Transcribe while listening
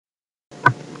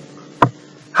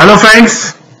Hello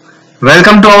friends,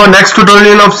 welcome to our next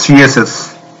tutorial of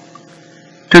CSS.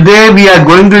 Today we are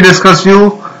going to discuss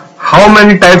you how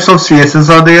many types of CSS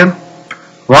are there,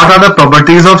 what are the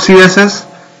properties of CSS,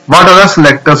 what are the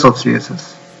selectors of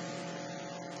CSS.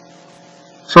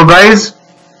 So guys,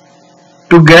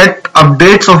 to get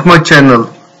updates of my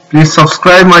channel, please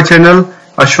subscribe my channel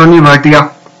Ashwani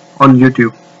Bhatia on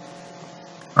YouTube.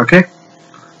 Okay,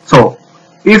 so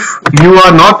if you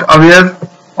are not aware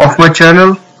of my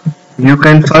channel, you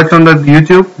can search on the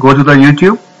YouTube, go to the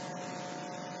YouTube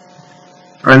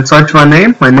and search my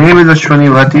name. My name is Ashwani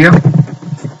Bhatia.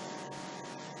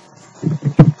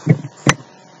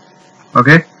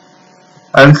 Okay,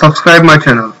 and subscribe my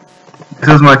channel. This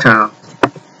is my channel,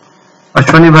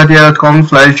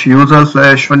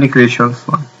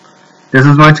 ashwanibhatia.com/user/ashwanicreations1. This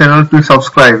is my channel. Please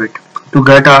subscribe it to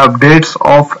get updates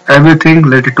of everything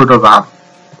related to the web.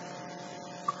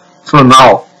 So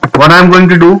now what I'm going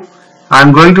to do,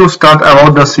 I'm going to start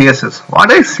about the CSS.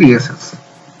 What is CSS?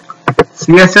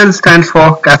 CSS stands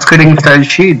for Cascading Style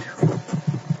Sheet.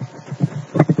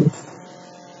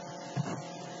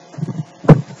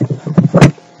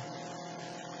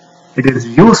 It is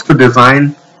used to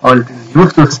design or it is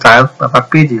used to style the web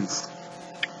pages.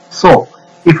 So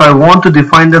if I want to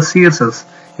define the CSS,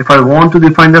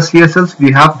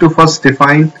 we have to first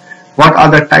define what are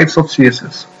the types of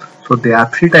CSS. So there are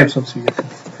three types of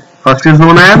CSS. First is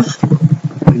known as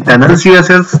internal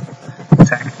CSS,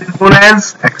 second is known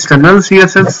as external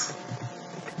CSS,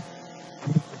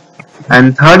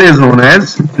 and third is known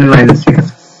as inline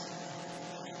CSS.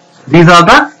 These are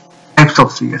the types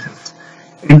of CSS.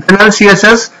 Internal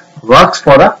CSS works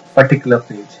for a particular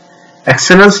page.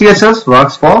 External CSS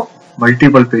works for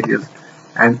multiple pages,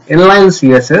 and inline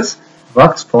CSS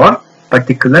works for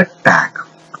particular tag.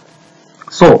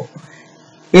 So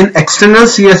in external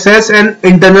CSS and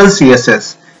internal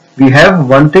CSS, we have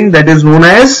one thing that is known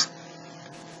as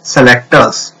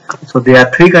selectors. So there are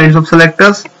three kinds of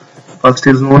selectors. First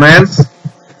is known as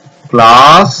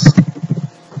class,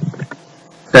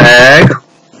 tag,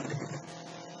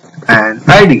 and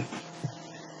ID.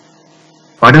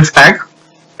 What is tag?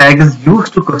 Tag is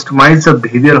used to customize the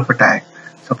behavior of a tag.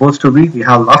 Suppose to be, we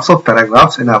have lots of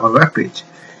paragraphs in our web page.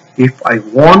 If I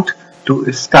want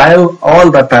to style all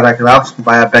the paragraphs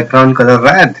by a background color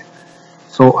red,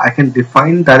 so I can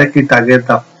directly target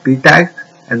the p tag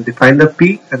and define the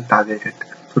p and target it,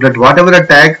 so that whatever the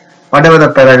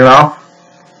paragraph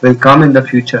will come in the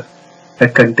future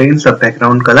that contains the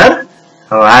background color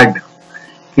red.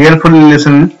 Carefully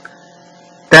listen.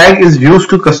 Tag is used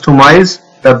to customize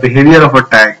the behavior of a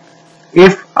tag.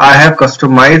 If I have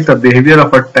customized the behavior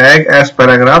of a tag as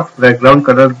paragraph background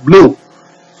color blue,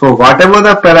 so whatever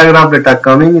the paragraph that are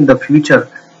coming in the future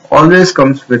always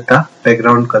comes with the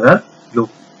background color blue.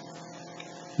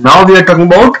 Now we are talking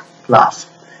about class.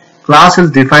 Class is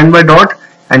defined by dot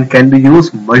and can be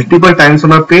used multiple times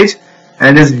on a page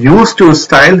and is used to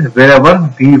style wherever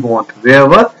we want.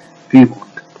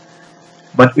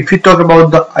 But if you talk about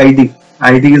the ID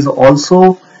is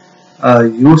also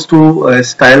used to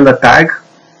style the tag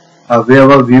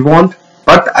wherever we want,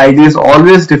 but ID is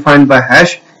always defined by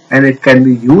hash and it can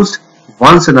be used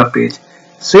once in a page.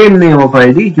 Same name of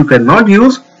ID you cannot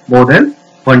use more than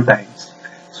one times.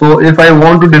 So if I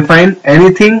want to define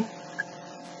anything,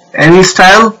 any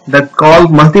style that call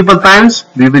multiple times,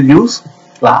 we will use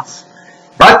class.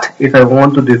 But if I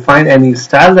want to define any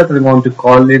style that I want to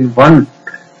call in one,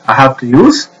 I have to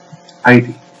use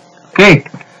ID. Okay,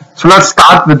 so let's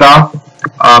start with the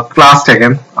class tag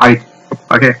and ID.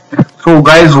 Okay, so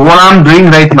guys, what I'm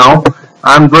doing right now,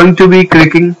 I'm going to be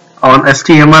clicking on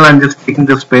HTML and just taking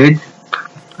this page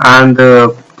and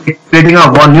creating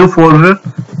one new folder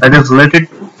that is related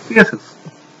to CSS.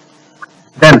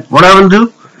 Then what I will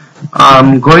do,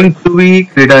 I'm going to be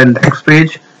create an index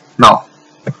page now.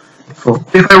 So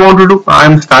if I want to do,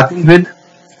 I'm starting with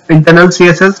internal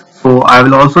CSS. So I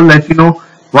will also let you know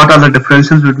what are the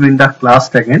differences between the class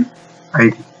tag and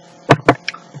ID.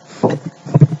 So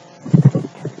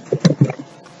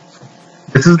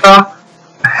this is the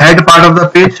head part of the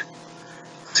page.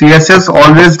 CSS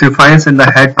always defines in the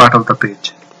head part of the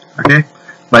page, okay,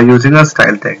 by using a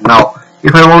style tag. Now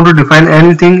if I want to define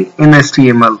anything in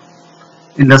HTML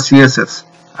in the CSS,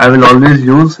 I will always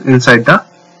use inside the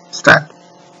style.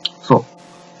 So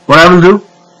what I will do,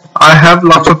 I have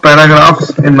lots of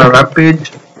paragraphs in my web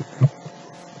page.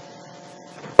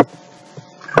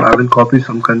 I will copy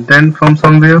some content from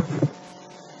somewhere.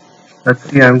 Let's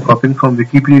see, I am copying from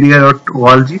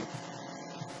wikipedia.org.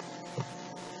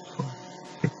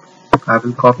 I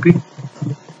will copy,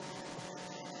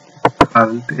 I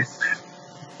will paste.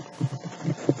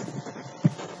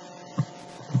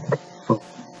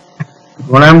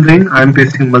 what I'm doing, I'm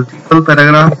pasting multiple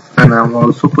paragraphs and I'm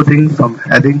also putting some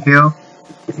heading here,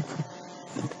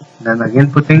 then again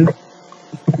putting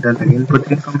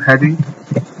some heading,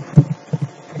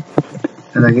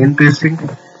 and again pasting.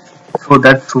 So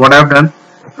that's what I've done.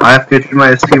 I have created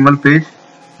my HTML page.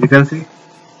 You can see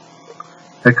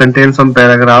that contains some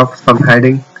paragraph, some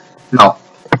heading. Now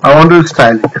I want to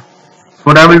style it. So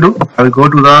what I will do, I will go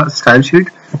to the style sheet.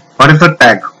 What is the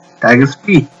tag? Tag is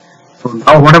P. So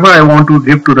now whatever I want to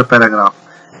give to the paragraph,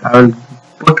 I will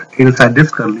put inside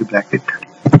this curly bracket.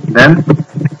 Then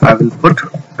I will put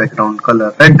background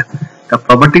color red. The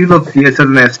properties of CSS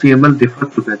and HTML differ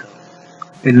together.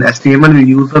 In HTML we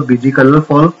use a BG color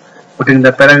for putting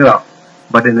the paragraph,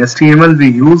 but in HTML we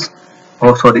use,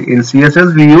 in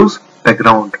CSS we use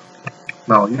background.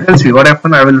 Now you can see what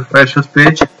happened. I will refresh this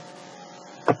page.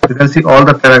 You can see all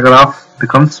the paragraph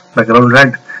becomes background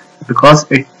red because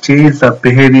it changed the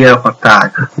behavior of a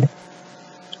tag.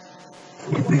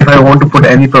 If I want to put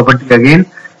any property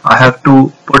again, I have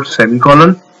to put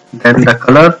semicolon, then the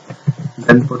color,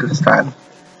 then put a style,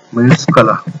 means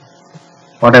color.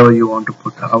 Whatever you want to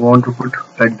put. I want to put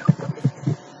red.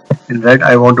 In red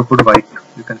I want to put white.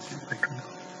 You can see white.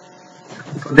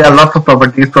 So there are lots of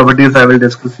properties I will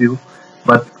discuss you,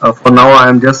 but for now I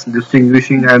am just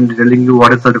distinguishing. I am telling you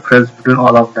what is the difference between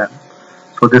all of them.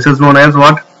 So this is known as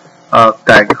what?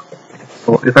 Tag.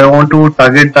 So if I want to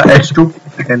target the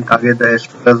H2, I can target the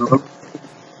H2 as well.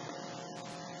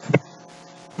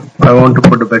 I want to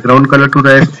put the background color to the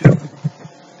H2.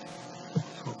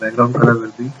 So background color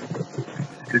will be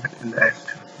in the H2.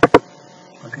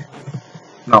 Okay.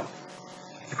 Now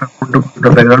if I want to put the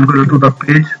background color to the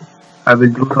page, I will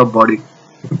use a body.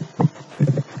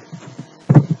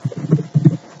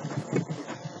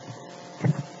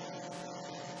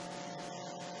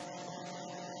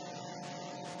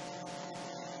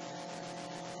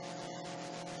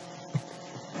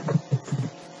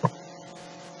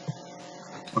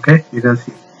 Okay, you can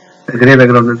see the gray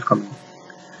background is coming.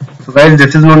 So guys,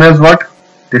 this is known as what?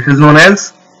 This is known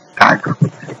as tag.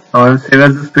 Now I will save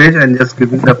as this page and just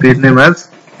giving the page name as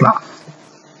class.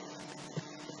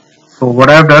 So what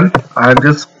I have done, I have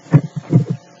just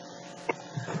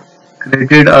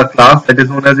created a class that is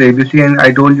known as ABC, and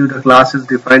I told you the class is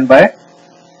defined by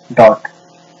dot.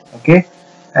 Okay,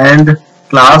 and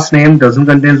class name doesn't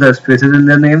contain the spaces in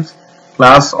their names.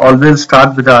 Class always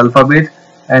start with the alphabet,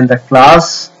 and the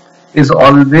class is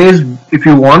always, if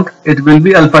you want, it will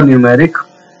be alphanumeric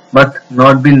but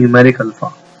not be numeric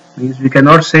alpha. Means we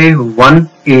cannot say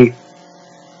 1A,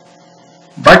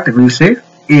 but we say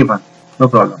A1, no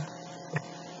problem.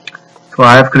 So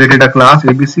I have created a class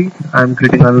ABC. I am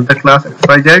creating another class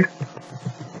XYZ.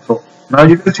 So now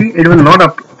you can see it will not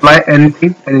apply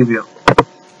anything anywhere,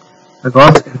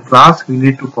 because in class we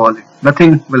need to call it.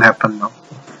 Nothing will happen now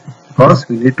because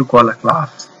we need to call a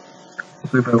class.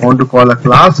 So if I want to call a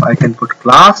class, I can put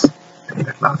class and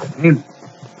the class name.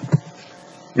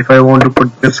 If I want to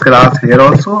put this class here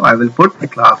also, I will put the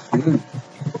class name.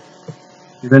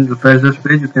 You can refresh this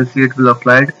page. You can see it will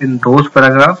apply it in those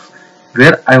paragraphs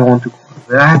where I want to call,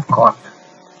 where I have called.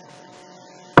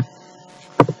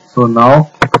 So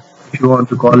now if you want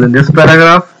to call in this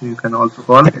paragraph, you can also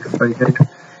call XYZ.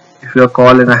 If you are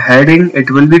called in a heading,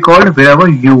 it will be called wherever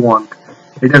you want.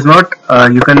 It is not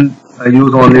you can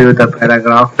use only with the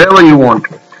paragraph wherever you want.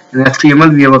 In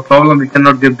HTML we have a problem. We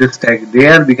cannot give this tag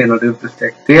there, we cannot give this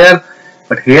tag there,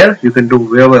 but here you can do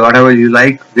wherever, whatever you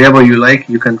like, wherever you like,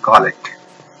 you can call it.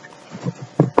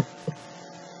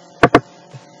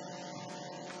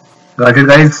 Got it,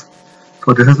 guys?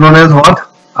 So this is known as what?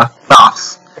 A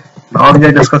class. Now we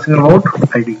are discussing about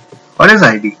ID. What is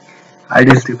ID?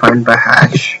 ID is defined by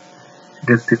hash. It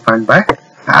is defined by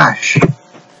hash.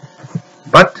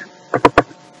 But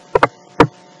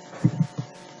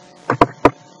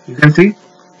you can see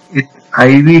it,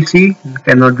 IVC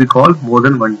cannot be called more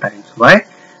than one times. Why?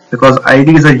 Because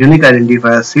ID is a unique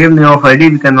identifier. Same name of ID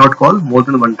we cannot call more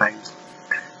than one times.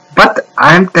 But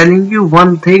I am telling you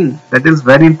one thing that is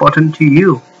very important to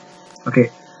you. Okay,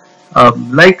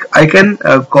 like I can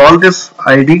call this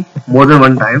ID more than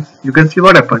one time. You can see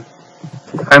what happened.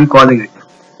 I am calling it.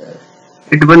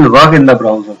 It will work in the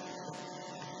browser.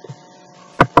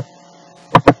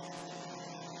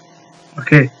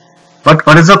 Okay, but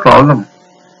what is the problem?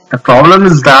 The problem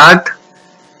is that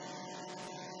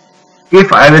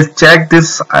if I will check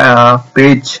this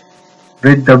page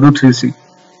with W3C.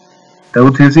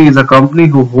 W3C is a company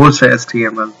who hosts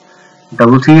HTML.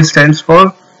 W3 stands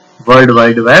for World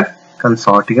Wide Web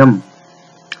Consortium.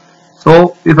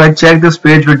 So if I check this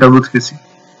page with W3C,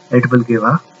 it will give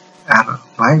a error.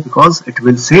 Why? Because it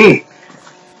will say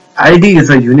ID is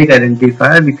a unique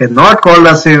identifier. We cannot call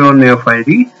the same of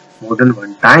ID more than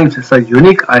one times. It's a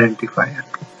unique identifier.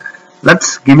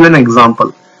 Let's give you an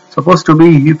example. Suppose to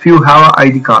be if you have an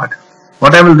ID card.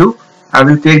 What I will do, I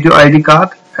will take your ID card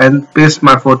and paste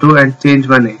my photo and change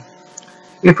my name.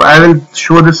 If I will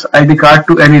show this ID card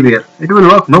to anywhere, it will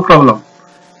work, no problem.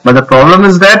 But the problem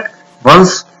is that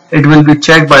once it will be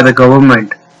checked by the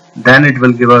government, then it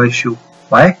will give an issue.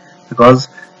 Why? Because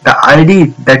the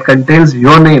ID that contains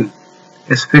your name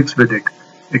is fixed with it.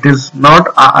 It is not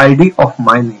a ID of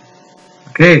my name.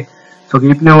 Okay. So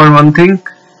keep in mind one thing.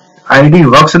 ID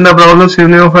works in the browser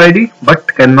same name of ID, but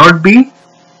cannot be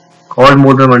called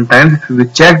more than one time. If we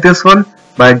check this one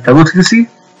by W3C,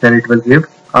 then it will give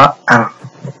a error.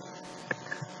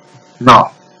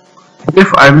 Now,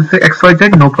 if I will say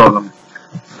XYZ, no problem.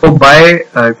 So by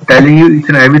telling you each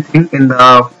and everything in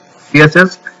the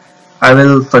CSS, I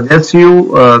will suggest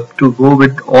you to go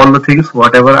with all the things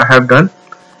whatever I have done.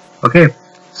 Okay.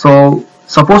 So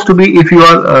supposed to be if you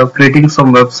are creating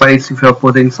some websites, if you are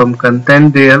putting some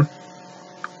content there,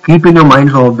 keep in your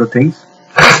mind some of the things.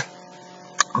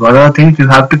 What are the things you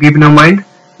have to keep in your mind?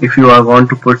 If you are want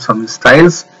to put some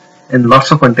styles in lots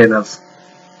of containers,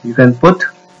 you can put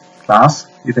class,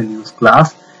 you can use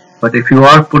class. But if you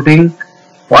are putting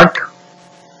what?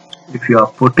 If you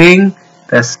are putting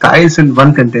the styles in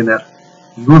one container,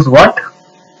 use what?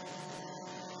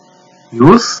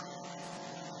 Use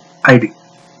ID.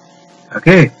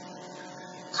 Okay.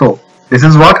 So this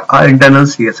is what our internal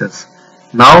CSS.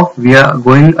 Now we are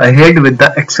going ahead with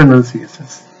the external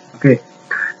CSS. Okay.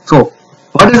 So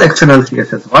what is external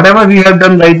CSS? Whatever we have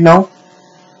done right now,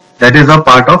 that is a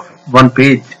part of one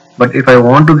page. But if I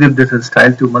want to give this a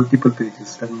style to multiple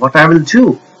pages, then what I will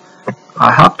do?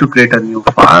 I have to create a new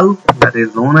file that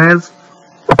is known as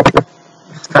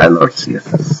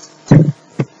style.css.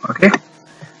 Okay.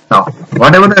 Now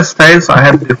whatever the styles I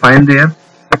have defined there,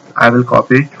 I will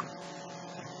copy it.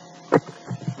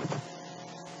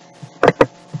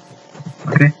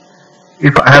 Okay.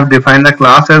 If I have defined the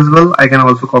class as well, I can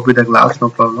also copy the class, no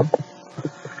problem.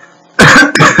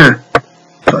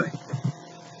 Sorry.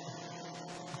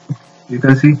 You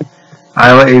can see I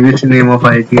have a ABC name of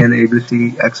ID and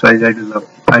ABC XYZ is the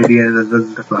ID as well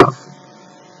as the class.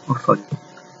 Oh, sorry.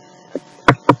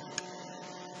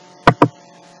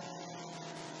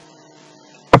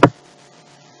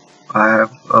 I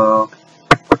have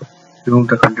removed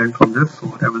the content from this. So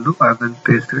what I will do, I will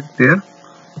paste it there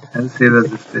and save as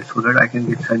this page so that I can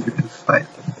get sent it to this file.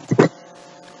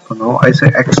 So now I say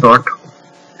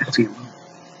x.html.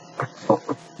 So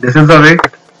this is the way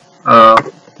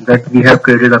that we have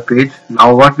created a page.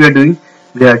 Now what we are doing,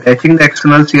 we are attaching the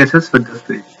external CSS with this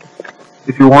page.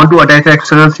 If you want to attach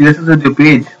external CSS with your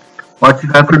page, what you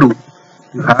have to do,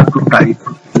 you have to type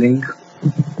link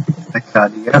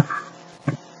href,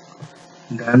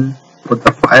 then put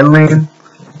the file name,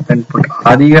 then put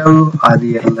rel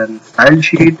and style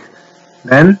sheet,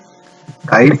 then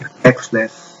type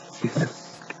x/css.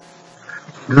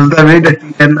 This is the way that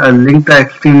you can link the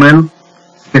HTML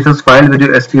CSS file with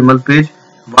your HTML page.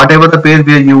 Whatever the page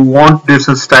where you want this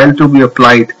style to be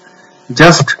applied,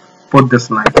 just put this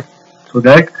line so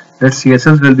that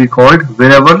CSS will be called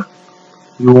wherever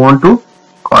you want to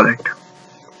call it.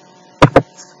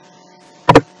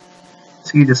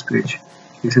 See this page.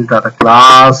 This is the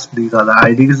class, these are the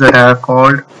IDs that I have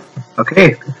called.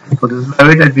 Okay, so this is the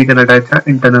way that we can attach an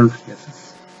internal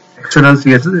CSS, external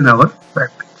CSS in our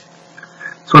web page.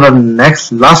 So the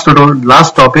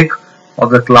last topic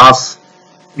of the class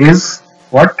is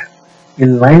what?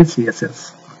 Inline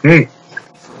CSS. Okay,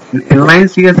 in inline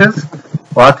CSS,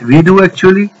 what we do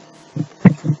actually,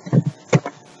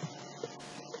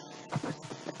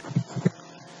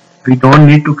 we don't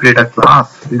need to create a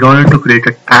class, we don't need to create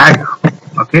a tag.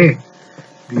 Okay,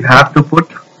 we have to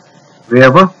put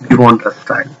wherever we want a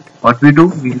style. What we do,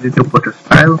 we need to put a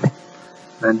style,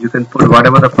 then you can put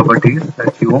whatever the properties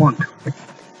that you want.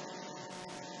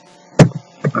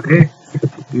 Okay,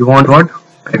 you want what?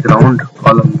 Background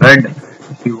column red,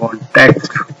 you want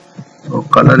text, so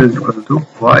color is equal to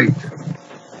white.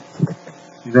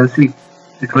 You can see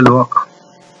it will work.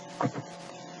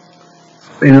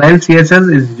 Inline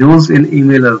CSS is used in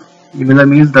emailer. Emailer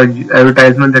means the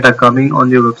advertisement that are coming on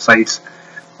your websites,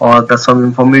 or the some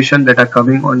information that are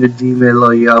coming on your Gmail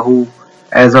or Yahoo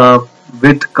as a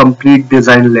with complete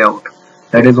design layout.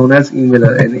 That is known as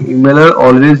emailer, and emailer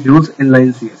always use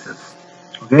inline CSS.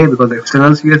 Okay, because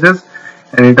external CSS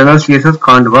and internal CSS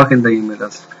can't work in the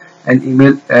emailers, and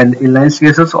inline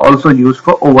CSS also used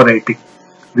for overwriting.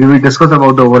 We will discuss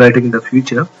about the overwriting in the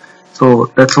future. So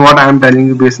that's what I am telling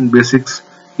you based in basics.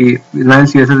 Inline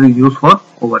CSS is used for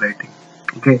overwriting.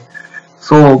 Okay,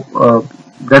 so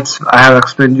that's I have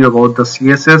explained you about the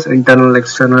CSS, internal,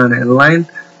 external, and inline,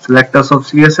 selectors of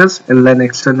CSS, inline,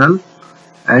 external,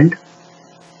 and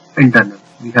internal.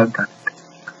 We have done it.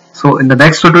 So in the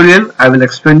next tutorial, I will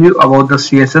explain you about the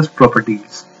CSS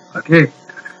properties. Okay.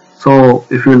 So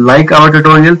if you like our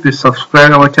tutorial, please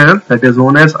subscribe our channel that is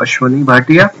known as Ashwani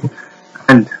Bhatia,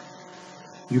 and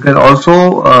you can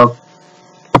also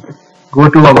go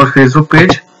to our Facebook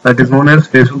page that is known as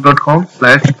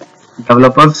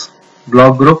facebook.com/developers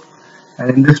blog group, and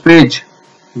in this page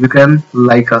you can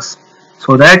like us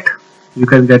so that you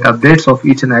can get updates of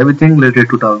each and everything related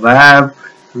to the web,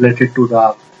 related to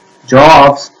the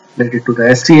jobs, related to the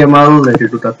HTML, related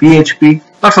to the PHP,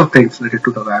 lots of things related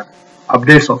to the web,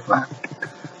 updates of web.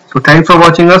 So thanks for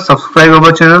watching us. Subscribe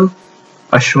our channel,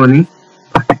 Ashwani.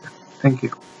 Thank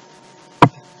you.